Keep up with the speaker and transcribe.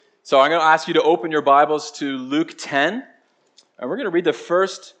So I'm going to ask you to open your Bibles to Luke 10, and we're going to read the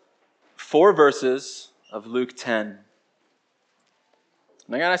first 4 verses of Luke 10. And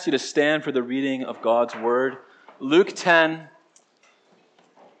I'm going to ask you to stand for the reading of God's Word. Luke 10,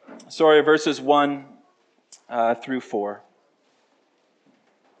 verses 1 through 4.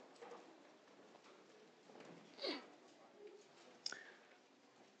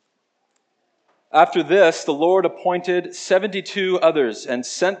 After this, the Lord appointed 72 others and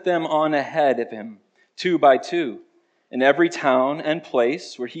sent them on ahead of him, 2 by 2, in every town and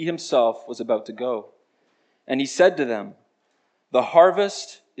place where he himself was about to go. And he said to them, "The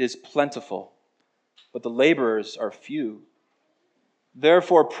harvest is plentiful, but the laborers are few.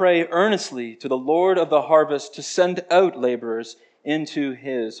 Therefore pray earnestly to the Lord of the harvest to send out laborers into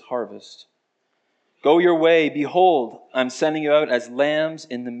his harvest. Go your way, behold, I'm sending you out as lambs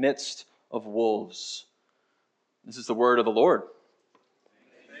in the midst of wolves." This is the word of the Lord.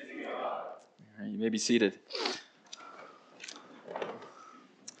 You may be seated.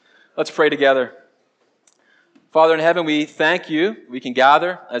 Let's pray together. Father in heaven, we thank you. We can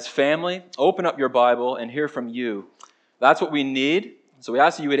gather as family, open up your Bible, and hear from you. That's what we need. So we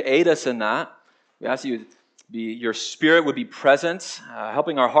ask that you would aid us in that. We ask that your Spirit would be present,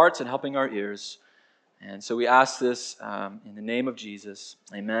 helping our hearts and helping our ears. And so we ask this in the name of Jesus.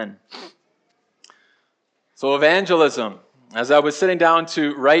 Amen. So evangelism. As I was sitting down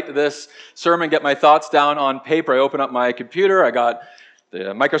to write this sermon, get my thoughts down on paper, I opened up my computer, I got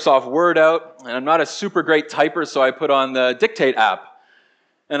the Microsoft Word out, and I'm not a super great typer, so I put on the Dictate app.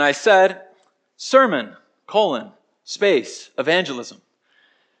 And I said, sermon, space, evangelism.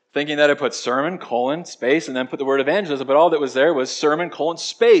 Thinking that I put sermon, space, and then put the word evangelism, but all that was there was sermon,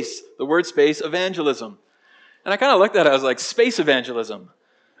 space, the word space, evangelism. And I kind of looked at it, I was like, space evangelism.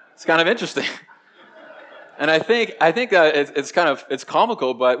 It's kind of interesting. And I think that it's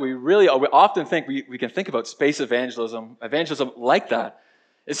comical, but we often think we can think about space evangelism like that.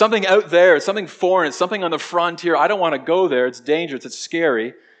 It's something out there, it's something foreign, it's something on the frontier. I don't want to go there, it's dangerous, it's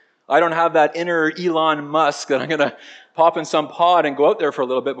scary. I don't have that inner Elon Musk that I'm going to pop in some pod and go out there for a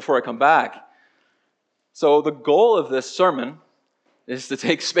little bit before I come back. So the goal of this sermon is to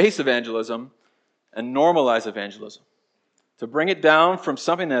take space evangelism and normalize evangelism. To bring it down from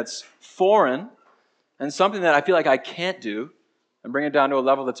something that's foreign and something that I feel like I can't do, and bring it down to a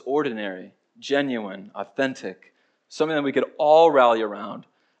level that's ordinary, genuine, authentic, something that we could all rally around,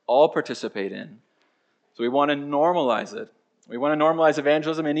 all participate in. So we want to normalize it. We want to normalize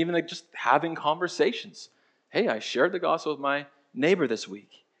evangelism and even just having conversations. Hey, I shared the gospel with my neighbor this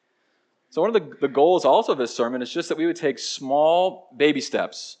week. So one of the goals also of this sermon is just that we would take small baby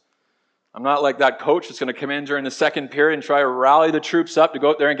steps. I'm not like that coach that's going to come in during the second period and try to rally the troops up to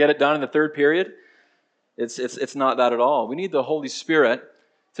go out there and get it done in the third period. It's not that at all. We need the Holy Spirit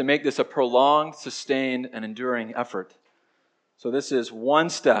to make this a prolonged, sustained, and enduring effort. So this is one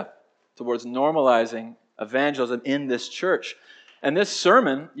step towards normalizing evangelism in this church. And this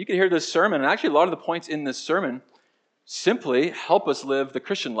sermon, you can hear this sermon, and actually a lot of the points in this sermon simply help us live the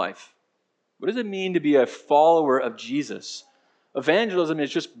Christian life. What does it mean to be a follower of Jesus? Evangelism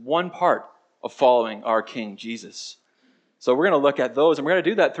is just one part of following our King Jesus. So we're going to look at those, and we're going to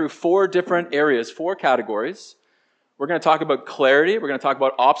do that through 4 different areas, 4 categories. We're going to talk about clarity, we're going to talk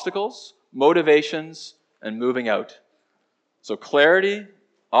about obstacles, motivations, and moving out. So clarity,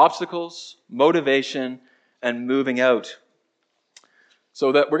 obstacles, motivation, and moving out.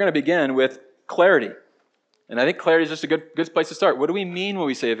 So that we're going to begin with clarity. And I think clarity is just a good place to start. What do we mean when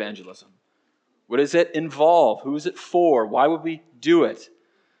we say evangelism? What does it involve? Who is it for? Why would we do it?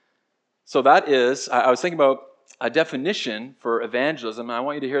 So that is, I was thinking about a definition for evangelism, and I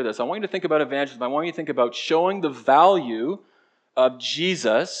want you to hear this. I want you to think about evangelism. I want you to think about showing the value of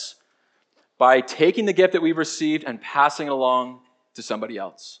Jesus by taking the gift that we've received and passing it along to somebody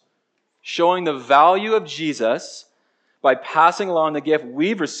else. Showing the value of Jesus by passing along the gift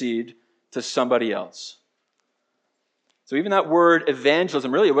we've received to somebody else. So even that word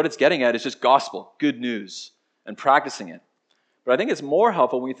evangelism, really what it's getting at is just gospel, good news, and practicing it. But I think it's more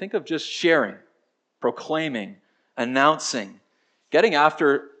helpful when we think of just sharing, proclaiming, announcing, getting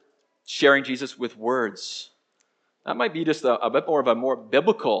after sharing Jesus with words. That might be just a bit more of a more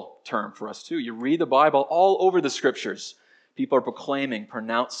biblical term for us too. You read the Bible all over the scriptures. People are proclaiming,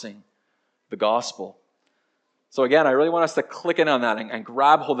 pronouncing the gospel. So again, I really want us to click in on that and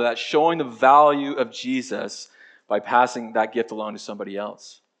grab hold of that, showing the value of Jesus by passing that gift along to somebody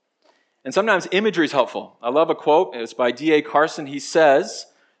else. And sometimes imagery is helpful. I love a quote. It's by D.A. Carson. He says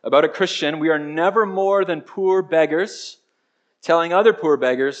about a Christian, "We are never more than poor beggars telling other poor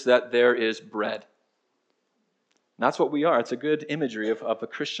beggars that there is bread." And that's what we are. It's a good imagery of the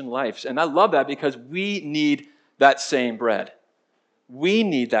Christian life. And I love that because we need that same bread. We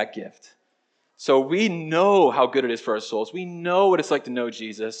need that gift. So we know how good it is for our souls. We know what it's like to know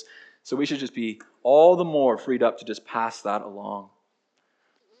Jesus. So we should just be all the more freed up to just pass that along.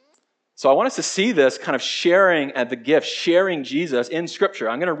 So I want us to see this kind of sharing at the gift, sharing Jesus in Scripture.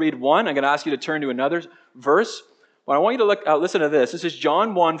 I'm going to read one. I'm going to ask you to turn to another verse. But I want you to listen to this. This is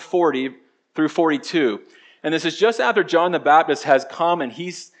John 1:40 through 42. And this is just after John the Baptist has come and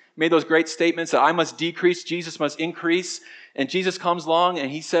he's made those great statements that I must decrease, Jesus must increase. And Jesus comes along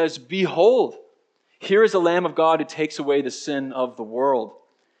and he says, "Behold, here is the Lamb of God who takes away the sin of the world."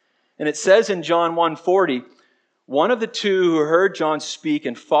 And it says in John 1:40, one of the two who heard John speak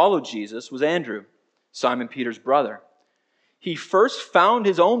and followed Jesus was Andrew, Simon Peter's brother. He first found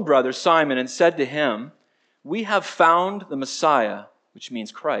his own brother Simon and said to him, "We have found the Messiah," which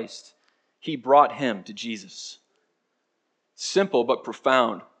means Christ. He brought him to Jesus. Simple but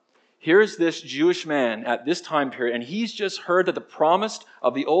profound. Here's this Jewish man at this time period, and he's just heard that the promise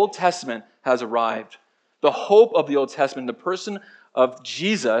of the Old Testament has arrived. The hope of the Old Testament, the person of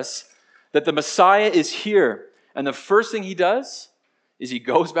Jesus, that the Messiah is here. And the first thing he does is he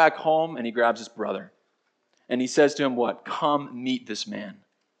goes back home and he grabs his brother. And he says to him, what? Come meet this man.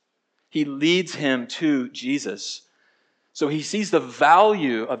 He leads him to Jesus. So he sees the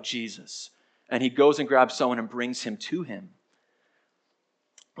value of Jesus. And he goes and grabs someone and brings him to him.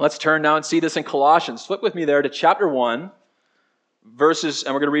 Let's turn now and see this in Colossians. Flip with me there to chapter 1, and we're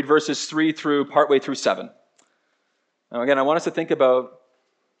going to read verses 3 through partway through 7. Now again, I want us to think about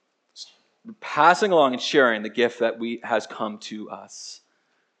passing along and sharing the gift that has come to us.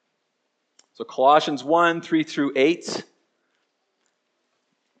 So Colossians 1, 3 through 8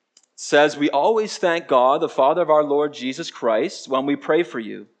 says, "We always thank God, the Father of our Lord Jesus Christ, when we pray for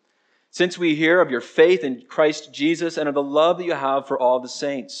you, since we hear of your faith in Christ Jesus and of the love that you have for all the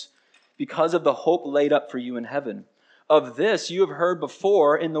saints, because of the hope laid up for you in heaven. Of this you have heard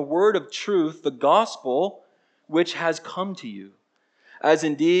before in the word of truth, the gospel which has come to you. As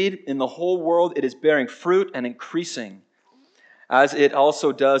indeed in the whole world it is bearing fruit and increasing, as it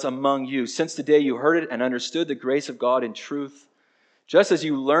also does among you, since the day you heard it and understood the grace of God in truth, just as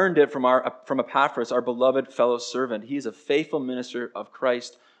you learned it from Epaphras, our beloved fellow servant. He is a faithful minister of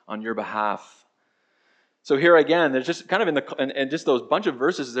Christ on your behalf." So here again, there's just kind of in just those bunch of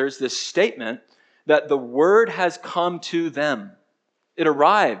verses, there's this statement that the word has come to them. It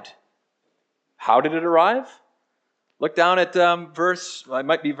arrived. How did it arrive? Look down at verse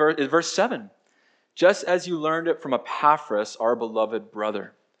 7. Just as you learned it from Epaphras, our beloved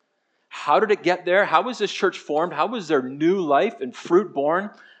brother. How did it get there? How was this church formed? How was their new life and fruit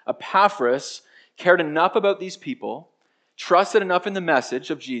born? Epaphras cared enough about these people, trusted enough in the message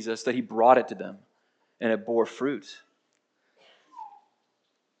of Jesus that he brought it to them, and it bore fruit.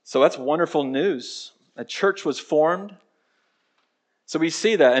 So that's wonderful news. A church was formed. So we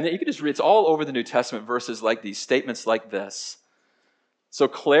see that, and you can just read, it's all over the New Testament, verses like these, statements like this. So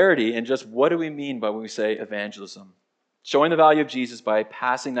clarity in just what do we mean by when we say evangelism? Showing the value of Jesus by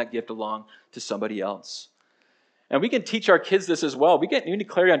passing that gift along to somebody else. And we can teach our kids this as well. We need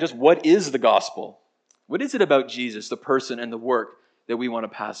clarity on just what is the gospel. What is it about Jesus, the person and the work that we want to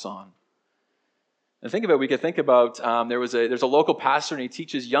pass on? And think about it, we could think about, there's a local pastor and he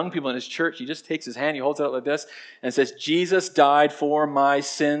teaches young people in his church. He just takes his hand, he holds it out like this, and says, "Jesus died for my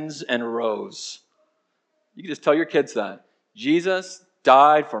sins and rose." You can just tell your kids that. Jesus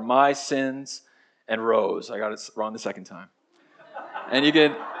died for my sins and rose. I got it wrong the second time. And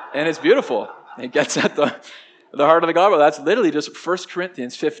it's beautiful. It gets at the heart of the gospel. That's literally just 1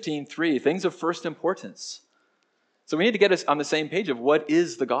 Corinthians 15:3, things of first importance. So we need to get us on the same page of what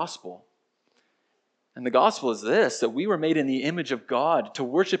is the gospel. And the gospel is this, that we were made in the image of God, to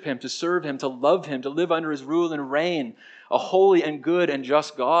worship him, to serve him, to love him, to live under his rule and reign, a holy and good and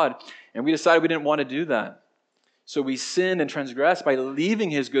just God. And we decided we didn't want to do that. So we sinned and transgressed by leaving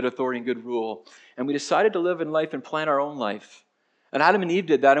his good authority and good rule. And we decided to live in life and plan our own life. And Adam and Eve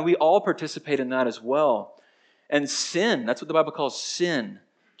did that, and we all participate in that as well. And sin, that's what the Bible calls sin,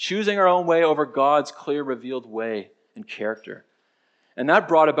 choosing our own way over God's clear revealed way and character. And that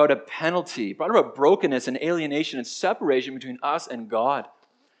brought about a penalty, brought about brokenness and alienation and separation between us and God.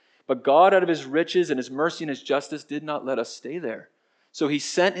 But God, out of his riches and his mercy and his justice, did not let us stay there. So he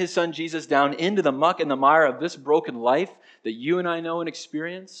sent his son Jesus down into the muck and the mire of this broken life that you and I know and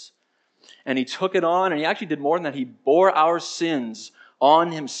experience. And he took it on, and he actually did more than that. He bore our sins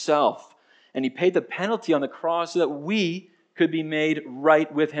on himself. And he paid the penalty on the cross so that we could be made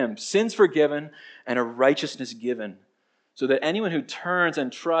right with him. Sins forgiven and a righteousness given. So that anyone who turns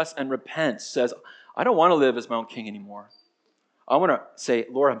and trusts and repents says, I don't want to live as my own king anymore. I want to say,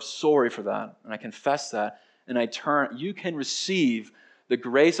 Lord, I'm sorry for that. And I confess that. And I turn. You can receive the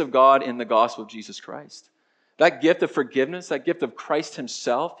grace of God in the gospel of Jesus Christ. That gift of forgiveness, that gift of Christ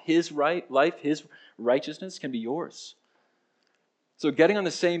himself, his right life, his righteousness can be yours. So getting on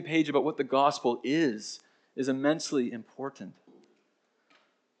the same page about what the gospel is immensely important.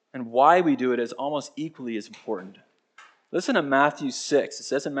 And why we do it is almost equally as important. Listen to Matthew 6. It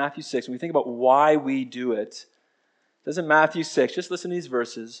says in Matthew 6, when we think about why we do it, it says in Matthew 6, just listen to these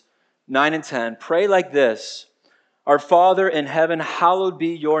verses, 9 and 10. Pray like this: Our Father in heaven, hallowed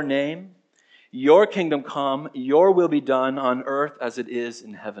be your name. Your kingdom come, your will be done on earth as it is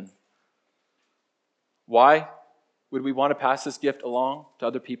in heaven. Why would we want to pass this gift along to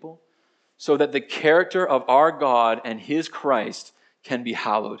other people? So that the character of our God and his Christ can be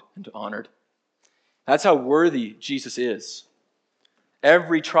hallowed and honored. That's how worthy Jesus is.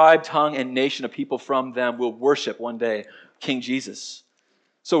 Every tribe, tongue, and nation of people from them will worship one day King Jesus.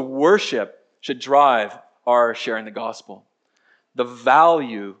 So worship should drive our sharing the gospel. The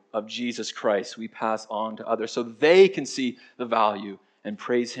value of Jesus Christ we pass on to others so they can see the value and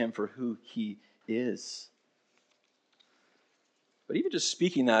praise him for who he is. But even just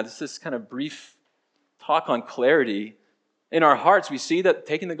speaking that, it's this kind of brief talk on clarity. In our hearts, we see that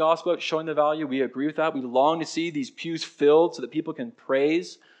taking the gospel out, showing the value, we agree with that. We long to see these pews filled so that people can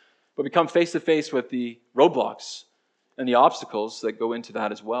praise, but we come face to face with the roadblocks and the obstacles that go into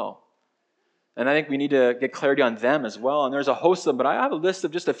that as well. And I think we need to get clarity on them as well. And there's a host of them, but I have a list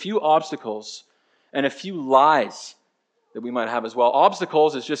of just a few obstacles and a few lies that we might have as well.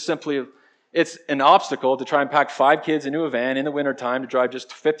 Obstacles is just simply, it's an obstacle to try and pack 5 kids into a van in the wintertime to drive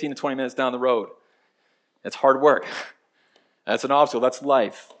just 15 to 20 minutes down the road. It's hard work. That's an obstacle. That's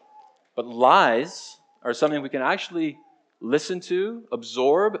life. But lies are something we can actually listen to,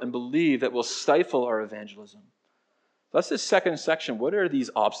 absorb, and believe that will stifle our evangelism. That's the second section. What are these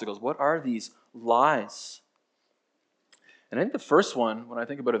obstacles? What are these lies? And I think the first one, when I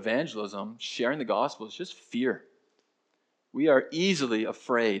think about evangelism, sharing the gospel, is just fear. We are easily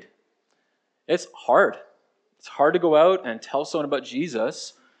afraid. It's hard. It's hard to go out and tell someone about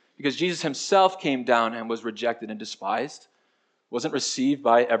Jesus because Jesus himself came down and was rejected and despised, wasn't received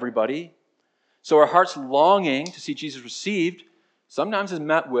by everybody. So our heart's longing to see Jesus received sometimes is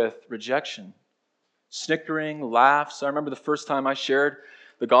met with rejection, snickering, laughs. I remember the first time I shared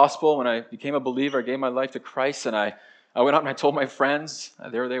the gospel when I became a believer. I gave my life to Christ, and I went out and I told my friends,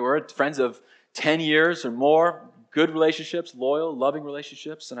 there they were, friends of 10 years or more, good relationships, loyal, loving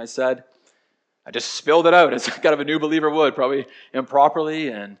relationships, and I said, I just spilled it out as kind of a new believer would, probably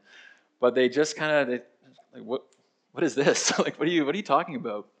improperly, but they just kind of, like, what is this? Like, what are you talking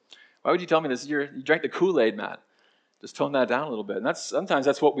about? Why would you tell me this? You drank the Kool-Aid, Matt. Just tone that down a little bit. And sometimes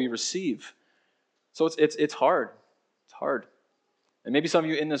that's what we receive. So it's hard. It's hard. And maybe some of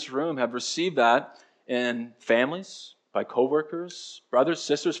you in this room have received that in families, by coworkers, brothers,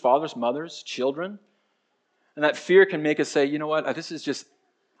 sisters, fathers, mothers, children. And that fear can make us say, you know what, this is just,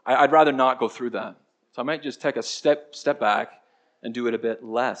 I'd rather not go through that. So I might just take a step back and do it a bit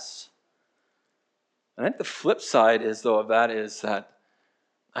less. And I think the flip side is that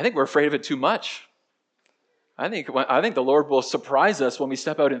I think we're afraid of it too much. I think the Lord will surprise us when we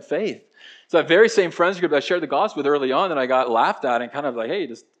step out in faith. So that very same friends group that I shared the gospel with early on that I got laughed at and kind of like, hey,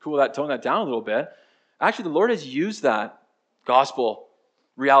 just tone that down a little bit. Actually, the Lord has used that gospel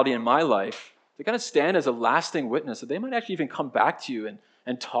reality in my life to kind of stand as a lasting witness that they might actually even come back to you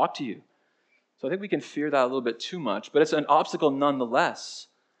and talk to you. So I think we can fear that a little bit too much, but it's an obstacle nonetheless.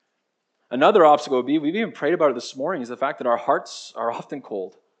 Another obstacle would be, we've even prayed about it this morning, is the fact that our hearts are often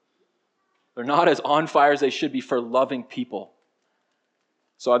cold. They're not as on fire as they should be for loving people.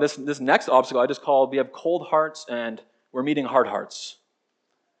 So this next obstacle I just called, we have cold hearts and we're meeting hard hearts.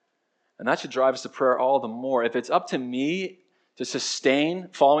 And that should drive us to prayer all the more. If it's up to me to sustain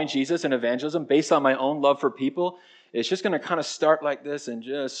following Jesus and evangelism based on my own love for people, it's just going to kind of start like this and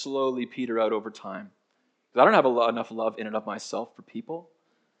just slowly peter out over time. Because I don't have enough love in and of myself for people.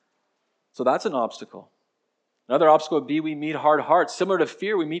 So that's an obstacle. Another obstacle would be we meet hard hearts. Similar to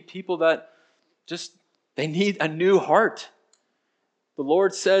fear, we meet people that they need a new heart. The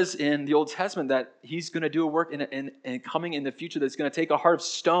Lord says in the Old Testament that he's going to do a work in coming in the future that's going to take a heart of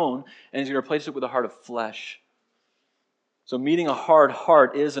stone and he's going to replace it with a heart of flesh. So meeting a hard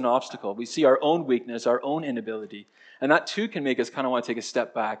heart is an obstacle. We see our own weakness, our own inability, and that too can make us kind of want to take a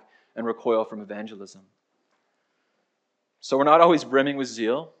step back and recoil from evangelism. So we're not always brimming with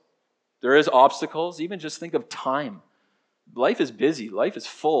zeal. There is obstacles. Even just think of time. Life is busy. Life is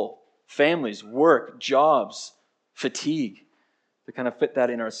full. Families, work, jobs, fatigue. To kind of fit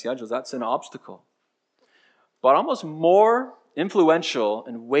that in our schedules, that's an obstacle. But almost more influential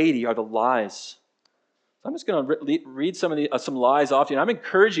and weighty are the lies. So I'm just going to read some lies off to you. And I'm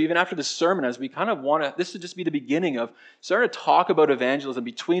encouraging you, even after this sermon, as we kind of want to, this would just be the beginning of starting to talk about evangelism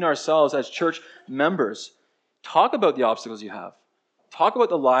between ourselves as church members. Talk about the obstacles you have. Talk about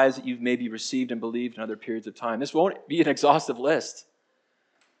the lies that you've maybe received and believed in other periods of time. This won't be an exhaustive list,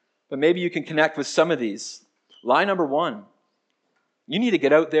 but maybe you can connect with some of these. Lie number 1, you need to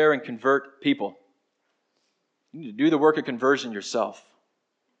get out there and convert people. You need to do the work of conversion yourself.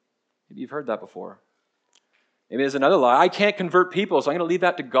 Maybe you've heard that before. Maybe there's another lie. I can't convert people, so I'm going to leave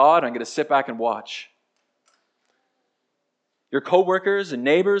that to God. I'm going to sit back and watch. Your coworkers and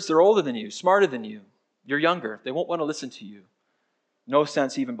neighbors, they're older than you, smarter than you. You're younger. They won't want to listen to you. No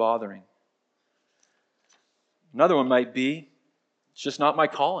sense even bothering. Another one might be, it's just not my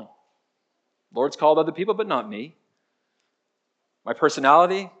calling. Lord's called other people, but not me. My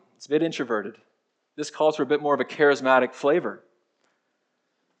personality, it's a bit introverted. This calls for a bit more of a charismatic flavor.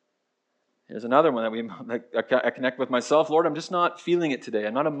 Here's another one that I connect with myself. Lord, I'm just not feeling it today.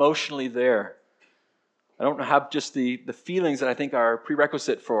 I'm not emotionally there. I don't have just the feelings that I think are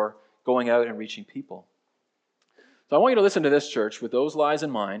prerequisite for going out and reaching people. So I want you to listen to this, church, with those lies in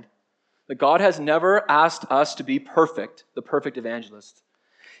mind, that God has never asked us to be perfect, the perfect evangelist.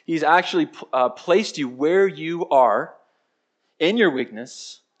 He's actually placed you where you are in your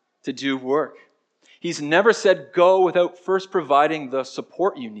weakness to do work. He's never said go without first providing the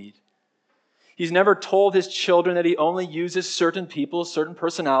support you need. He's never told his children that he only uses certain people, certain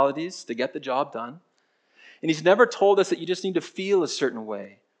personalities to get the job done. And he's never told us that you just need to feel a certain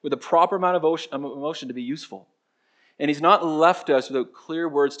way with a proper amount of emotion to be useful. And he's not left us without clear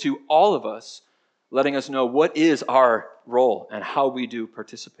words to all of us, letting us know what is our role and how we do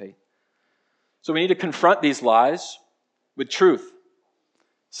participate. So we need to confront these lies with truth.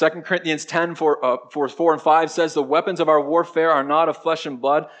 2 Corinthians 10, 4 and 5 says, the weapons of our warfare are not of flesh and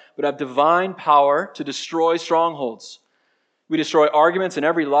blood, but have divine power to destroy strongholds. We destroy arguments and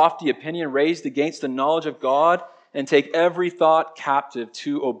every lofty opinion raised against the knowledge of God and take every thought captive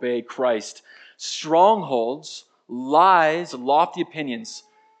to obey Christ. Strongholds, lies, lofty opinions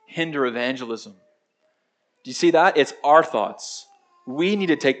hinder evangelism. Do you see that? It's our thoughts. We need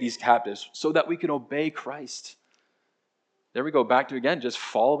to take these captives so that we can obey Christ. There we go, back to again, just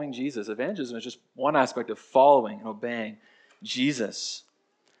following Jesus. Evangelism is just one aspect of following and obeying Jesus.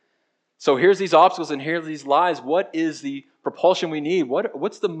 So here's these obstacles and here's these lies. What is the propulsion we need?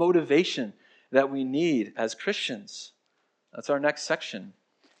 What's the motivation that we need as Christians? That's our next section.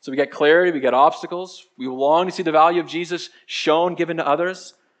 So we get clarity, we get obstacles. We long to see the value of Jesus shown, given to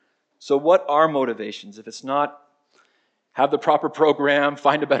others. So what are motivations? If it's not have the proper program,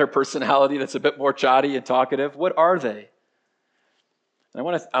 find a better personality that's a bit more chatty and talkative, what are they? And I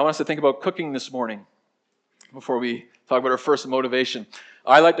want us to think about cooking this morning before we talk about our first motivation.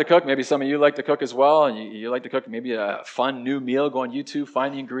 I like to cook. Maybe some of you like to cook as well. And you like to cook maybe a fun new meal. Go on YouTube,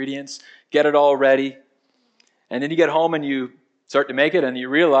 find the ingredients, get it all ready. And then you get home and you start to make it and you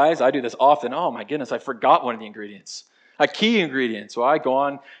realize, I do this often, oh my goodness, I forgot one of the ingredients. A key ingredient. So I go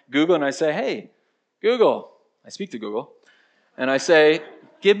on Google and I say, hey, Google. I speak to Google. And I say,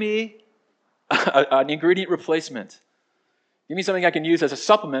 give me an ingredient replacement. Give me something I can use as a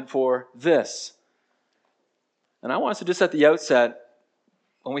supplement for this. And I want us to just at the outset,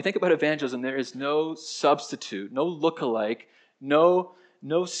 when we think about evangelism, there is no substitute, no lookalike, no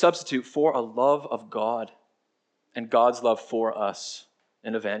substitute for a love of God and God's love for us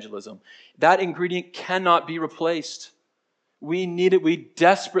in evangelism. That ingredient cannot be replaced. We need it. We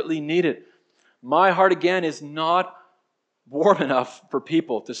desperately need it. My heart, again, is not warm enough for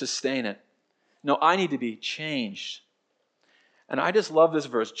people to sustain it. No, I need to be changed. And I just love this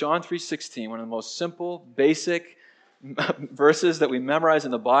verse, John 3:16, one of the most simple, basic verses that we memorize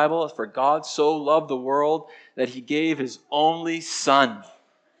in the Bible. For God so loved the world that he gave his only Son. Do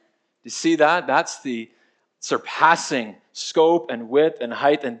you see that? That's the surpassing scope and width and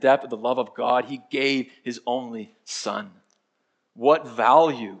height and depth of the love of God. He gave his only Son. What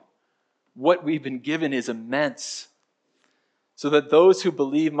value, what we've been given is immense. So that those who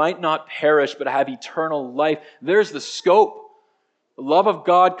believe might not perish but have eternal life. There's the scope. The love of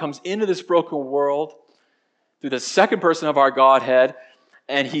God comes into this broken world through the second person of our Godhead,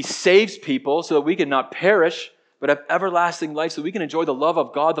 and he saves people so that we can not perish, but have everlasting life, so we can enjoy the love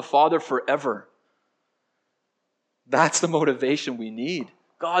of God the Father forever. That's the motivation we need.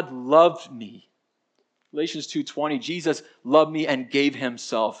 God loved me. Galatians 2:20, Jesus loved me and gave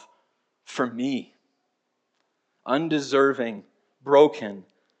himself for me. Undeserving, broken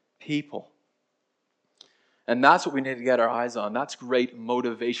people. And that's what we need to get our eyes on. That's great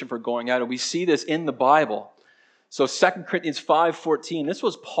motivation for going out. And we see this in the Bible. So 2 Corinthians 5:14, this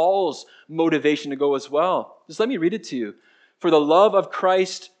was Paul's motivation to go as well. Just let me read it to you. For the love of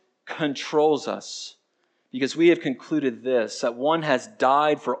Christ controls us, because we have concluded this, that one has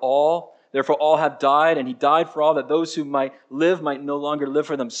died for all, therefore all have died, and he died for all, that those who might live might no longer live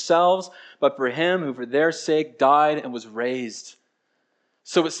for themselves, but for him who for their sake died and was raised.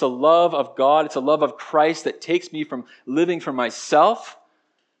 So it's the love of God, it's the love of Christ that takes me from living for myself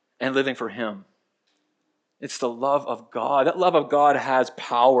and living for him. It's the love of God. That love of God has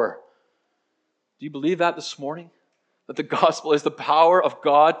power. Do you believe that this morning? That the gospel is the power of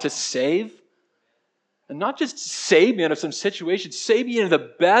God to save? And not just save me out of some situation, save me into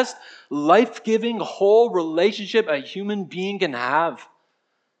the best life-giving whole relationship a human being can have.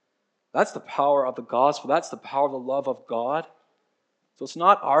 That's the power of the gospel. That's the power of the love of God. So it's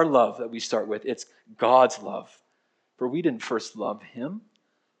not our love that we start with, it's God's love. For we didn't first love him,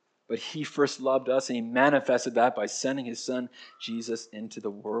 but he first loved us, and he manifested that by sending his son, Jesus, into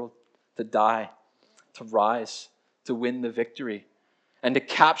the world to die, to rise, to win the victory, and to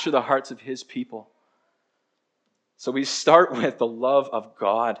capture the hearts of his people. So we start with the love of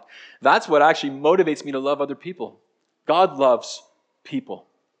God. That's what actually motivates me to love other people. God loves people.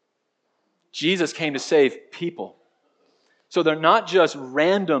 Jesus came to save people. So they're not just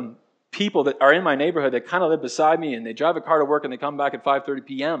random people that are in my neighborhood that kind of live beside me and they drive a car to work and they come back at 5:30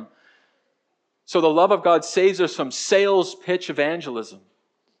 p.m. So the love of God saves us from sales pitch evangelism.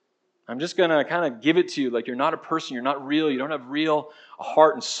 I'm just going to kind of give it to you like you're not a person, you're not real, you don't have real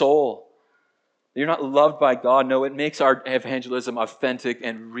heart and soul. You're not loved by God. No, it makes our evangelism authentic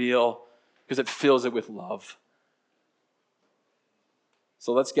and real because it fills it with love.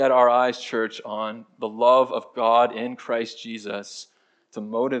 So let's get our eyes, church, on the love of God in Christ Jesus to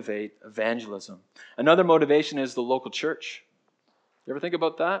motivate evangelism. Another motivation is the local church. You ever think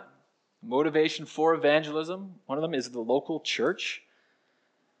about that? Motivation for evangelism. One of them is the local church.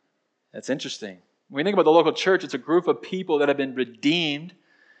 That's interesting. When we think about the local church, it's a group of people that have been redeemed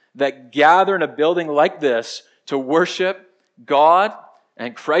that gather in a building like this to worship God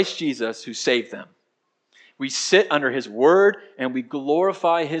and Christ Jesus who saved them. We sit under his word and we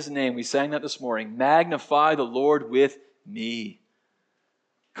glorify his name. We sang that this morning. Magnify the Lord with me.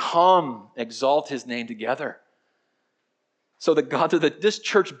 Come, exalt his name together. So this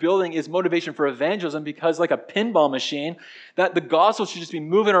church building is motivation for evangelism because like a pinball machine, that the gospel should just be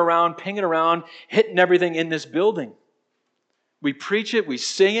moving around, pinging around, hitting everything in this building. We preach it, we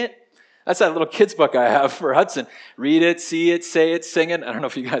sing it. That's that little kid's book I have for Hudson. Read it, see it, say it, sing it. I don't know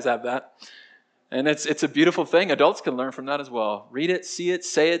if you guys have that. And it's a beautiful thing. Adults can learn from that as well. Read it, see it,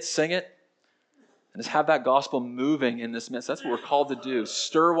 say it, sing it. And just have that gospel moving in this midst. That's what we're called to do.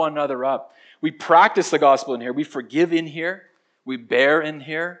 Stir one another up. We practice the gospel in here. We forgive in here. We bear in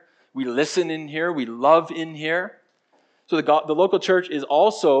here. We listen in here. We love in here. So the local church is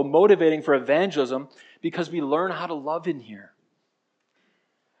also motivating for evangelism because we learn how to love in here.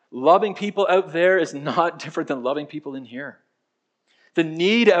 Loving people out there is not different than loving people in here. The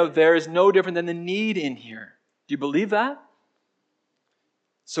need out there is no different than the need in here. Do you believe that?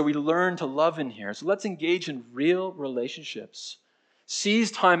 So we learn to love in here. So let's engage in real relationships.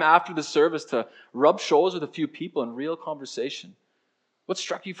 Seize time after the service to rub shoulders with a few people in real conversation. What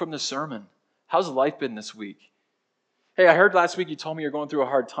struck you from the sermon? How's life been this week? Hey, I heard last week you told me you're going through a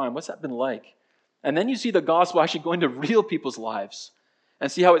hard time. What's that been like? And then you see the gospel actually going to real people's lives and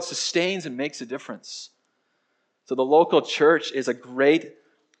see how it sustains and makes a difference. So the local church is a great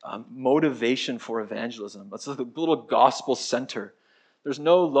motivation for evangelism. It's like a little gospel center. There's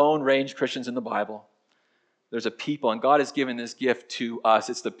no lone range Christians in the Bible. There's a people, and God has given this gift to us.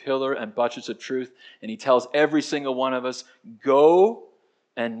 It's the pillar and buttress of truth, and he tells every single one of us, go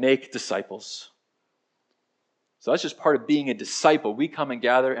and make disciples. So that's just part of being a disciple. We come and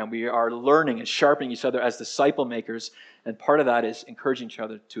gather, and we are learning and sharpening each other as disciple makers, and part of that is encouraging each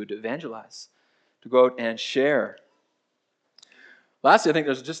other to evangelize, to go out and share. Lastly, I think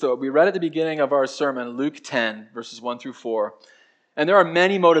we read at the beginning of our sermon, Luke 10, verses 1 through 4. And there are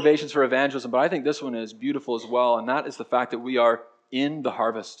many motivations for evangelism, but I think this one is beautiful as well, and that is the fact that we are in the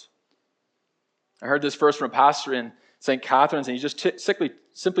harvest. I heard this verse from a pastor in St. Catherine's, and he just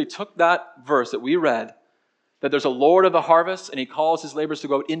simply took that verse that we read, that there's a Lord of the harvest, and he calls his laborers to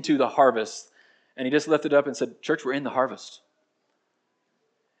go into the harvest. And he just lifted it up and said, church, we're in the harvest.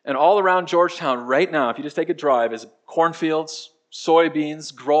 And all around Georgetown right now, if you just take a drive, is cornfields,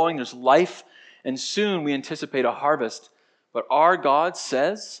 soybeans growing, there's life, and soon we anticipate a harvest. But our God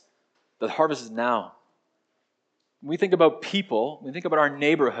says that the harvest is now. When we think about people, when we think about our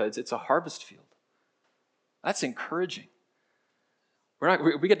neighborhoods, it's a harvest field. That's encouraging.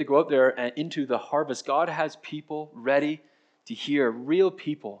 We get to go out there and into the harvest. God has people ready to hear, real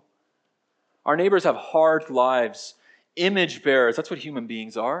people. Our neighbors have hard lives, image bearers. That's what human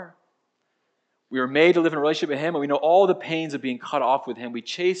beings are. We were made to live in a relationship with Him, and we know all the pains of being cut off with Him. We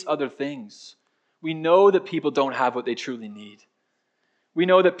chase other things. We know that people don't have what they truly need. We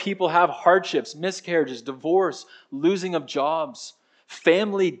know that people have hardships, miscarriages, divorce, losing of jobs,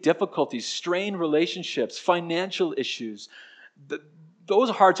 family difficulties, strained relationships, financial issues. Those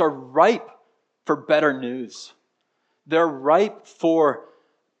hearts are ripe for better news. They're ripe for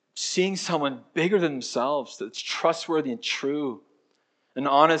seeing someone bigger than themselves, that's trustworthy and true and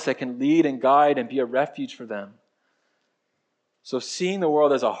honest, that can lead and guide and be a refuge for them. So seeing the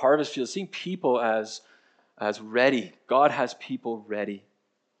world as a harvest field, seeing people as ready. God has people ready.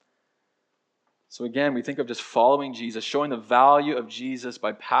 So again, we think of just following Jesus, showing the value of Jesus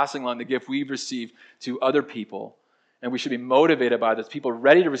by passing on the gift we've received to other people. And we should be motivated by this, people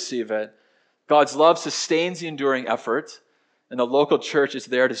ready to receive it. God's love sustains the enduring effort, and the local church is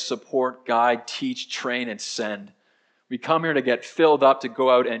there to support, guide, teach, train, and send. We come here to get filled up, to go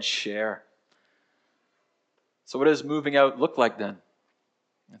out and share. So what does moving out look like then?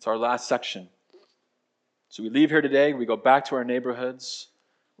 It's our last section. So we leave here today, we go back to our neighborhoods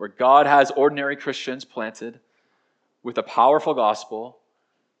where God has ordinary Christians planted with a powerful gospel.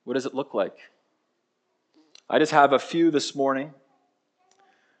 What does it look like? I just have a few this morning.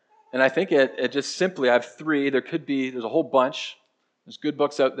 And I think it just simply, I have three. There's a whole bunch. There's good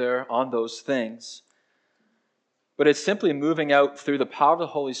books out there on those things. But it's simply moving out through the power of the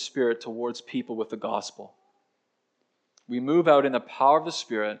Holy Spirit towards people with the gospel. We move out in the power of the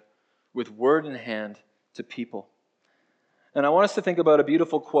Spirit with word in hand to people. And I want us to think about a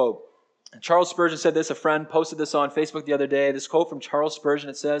beautiful quote. Charles Spurgeon said this. A friend posted this on Facebook the other day. This quote from Charles Spurgeon,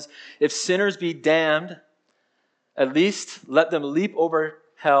 it says, "If sinners be damned, at least let them leap over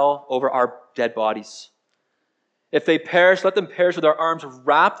hell over our dead bodies. If they perish, let them perish with our arms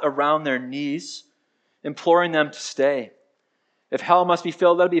wrapped around their knees, imploring them to stay. If hell must be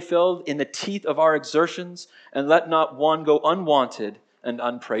filled, let it be filled in the teeth of our exertions, and let not one go unwanted and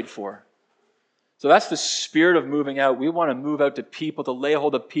unprayed for." So that's the spirit of moving out. We want to move out to people, to lay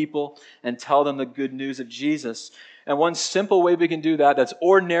hold of people and tell them the good news of Jesus. And one simple way we can do that, that's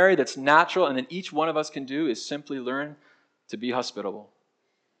ordinary, that's natural, and that each one of us can do, is simply learn to be hospitable.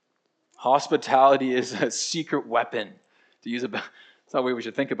 Hospitality is a secret weapon, to use it's not the way we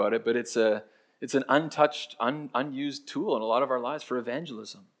should think about it, but it's an untouched, unused tool in a lot of our lives for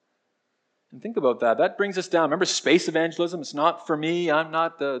evangelism. And think about that. That brings us down. Remember space evangelism? It's not for me. I'm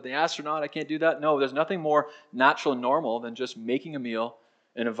not the astronaut. I can't do that. No, there's nothing more natural and normal than just making a meal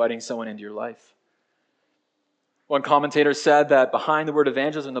and inviting someone into your life. One commentator said that behind the word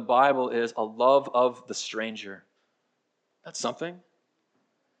evangelism in the Bible is a love of the stranger. That's something.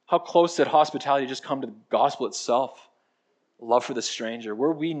 How close did hospitality just come to the gospel itself? Love for the stranger.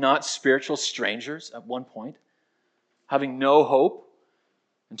 Were we not spiritual strangers at one point? Having no hope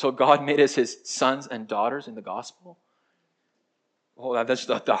until God made us His sons and daughters in the gospel? Oh, that's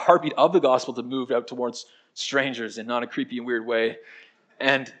the heartbeat of the gospel, to move out towards strangers in not a creepy and weird way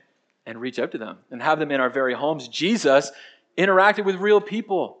and reach out to them and have them in our very homes. Jesus interacted with real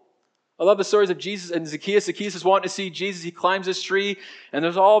people. I love the stories of Jesus and Zacchaeus. Zacchaeus is wanting to see Jesus. He climbs this tree, and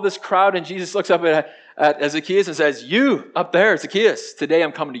there's all this crowd, and Jesus looks up at Zacchaeus and says, "You up there, Zacchaeus, today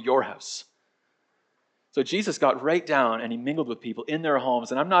I'm coming to your house." So Jesus got right down, and He mingled with people in their homes.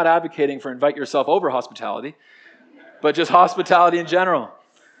 And I'm not advocating for invite yourself over hospitality, but just hospitality in general.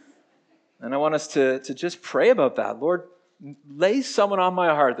 And I want us to just pray about that. Lord, lay someone on my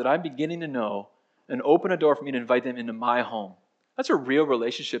heart that I'm beginning to know, and open a door for me to invite them into my home. That's where real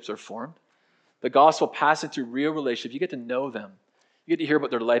relationships are formed. The gospel passing through real relationships. You get to know them. You get to hear about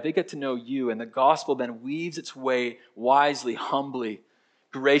their life. They get to know you. And the gospel then weaves its way wisely, humbly,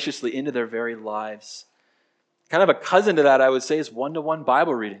 graciously into their very lives. Kind of a cousin to that, I would say, is one-to-one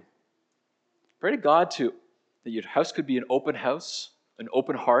Bible reading. Pray to God that your house could be an open house, an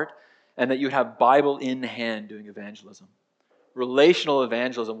open heart, and that you'd have Bible in hand doing evangelism. Relational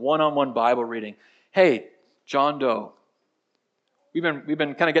evangelism, one-on-one Bible reading. Hey, John Doe, we've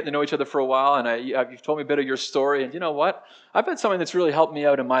been kind of getting to know each other for a while, and you've told me a bit of your story, and you know what? I've had something that's really helped me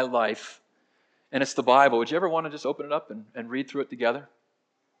out in my life, and it's the Bible. Would you ever want to just open it up and read through it together?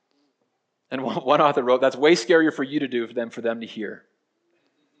 And one author wrote, that's way scarier for you to do than for them to hear.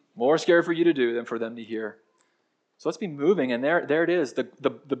 More scary for you to do than for them to hear. So let's be moving, and there it is.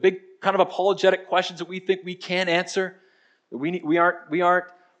 The big kind of apologetic questions that we think we can't answer, that we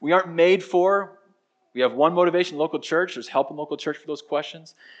aren't made for. We have one motivation, local church. There's help in local church for those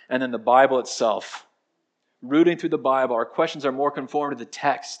questions. And then the Bible itself. rooting through the Bible. Our questions are more conformed to the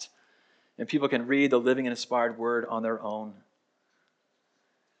text, and people can read the living and inspired word on their own.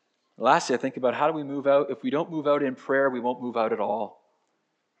 Lastly, I think about how do we move out? If we don't move out in prayer, we won't move out at all.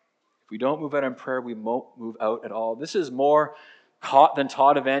 If we don't move out in prayer, we won't move out at all. This is more taught than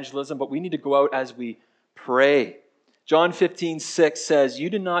taught evangelism, but we need to go out as we pray. John 15:6 says, "You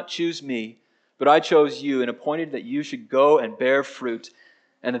did not choose me, but I chose you and appointed that you should go and bear fruit,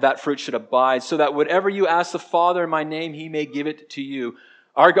 and that fruit should abide, so that whatever you ask the Father in my name, he may give it to you."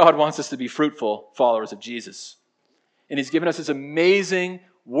 Our God wants us to be fruitful followers of Jesus. And he's given us this amazing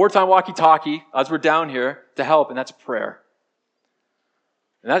wartime walkie-talkie as we're down here to help, and that's prayer.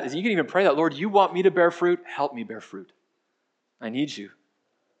 And you can even pray that, Lord, you want me to bear fruit? Help me bear fruit. I need you.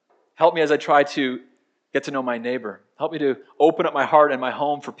 Help me as I try to get to know my neighbor. Help me to open up my heart and my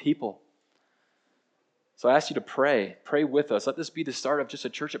home for people. So I ask you to pray. Pray with us. Let this be the start of just a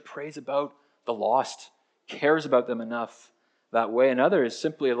church that prays about the lost, cares about them enough that way. Another is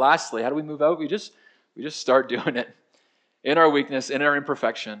simply, lastly, how do we move out? We just start doing it. In our weakness, in our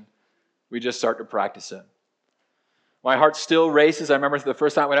imperfection, we just start to practice it. My heart still races. I remember the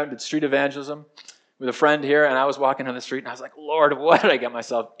first time I went out and did street evangelism with a friend here, and I was walking down the street, and I was like, Lord, what did I get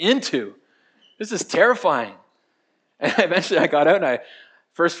myself into? This is terrifying. And eventually I got out, and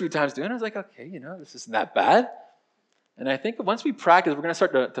first few times doing it, I was like, okay, this isn't that bad. And I think once we practice, we're going to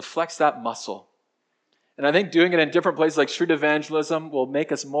start to flex that muscle. And I think doing it in different places like street evangelism will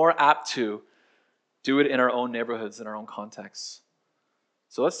make us more apt to do it in our own neighborhoods, in our own contexts.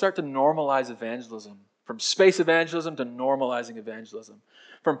 So let's start to normalize evangelism. From space evangelism to normalizing evangelism.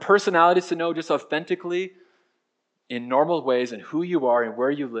 From personalities to know just authentically, in normal ways, and who you are and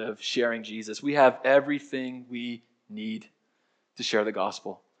where you live, sharing Jesus. We have everything we need to share the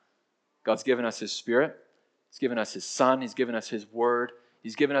gospel. God's given us his Spirit. He's given us his Son. He's given us his Word.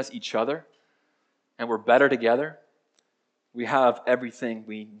 He's given us each other. And we're better together. We have everything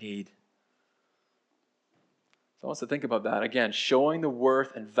we need. So I want us to think about that. Again, showing the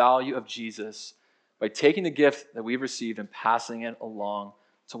worth and value of Jesus by taking the gift that we've received and passing it along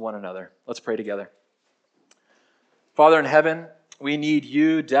to one another. Let's pray together. Father in heaven, we need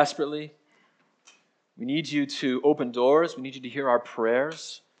you desperately. We need you to open doors. We need you to hear our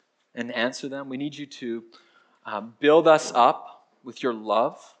prayers and answer them. We need you to build us up with your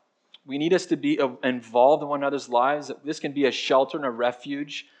love. We need us to be involved in one another's lives. That this can be a shelter and a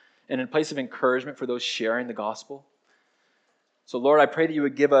refuge and a place of encouragement for those sharing the gospel. So Lord, I pray that you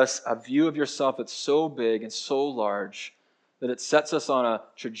would give us a view of yourself that's so big and so large that it sets us on a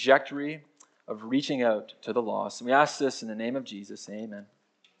trajectory of reaching out to the lost. And we ask this in the name of Jesus. Amen.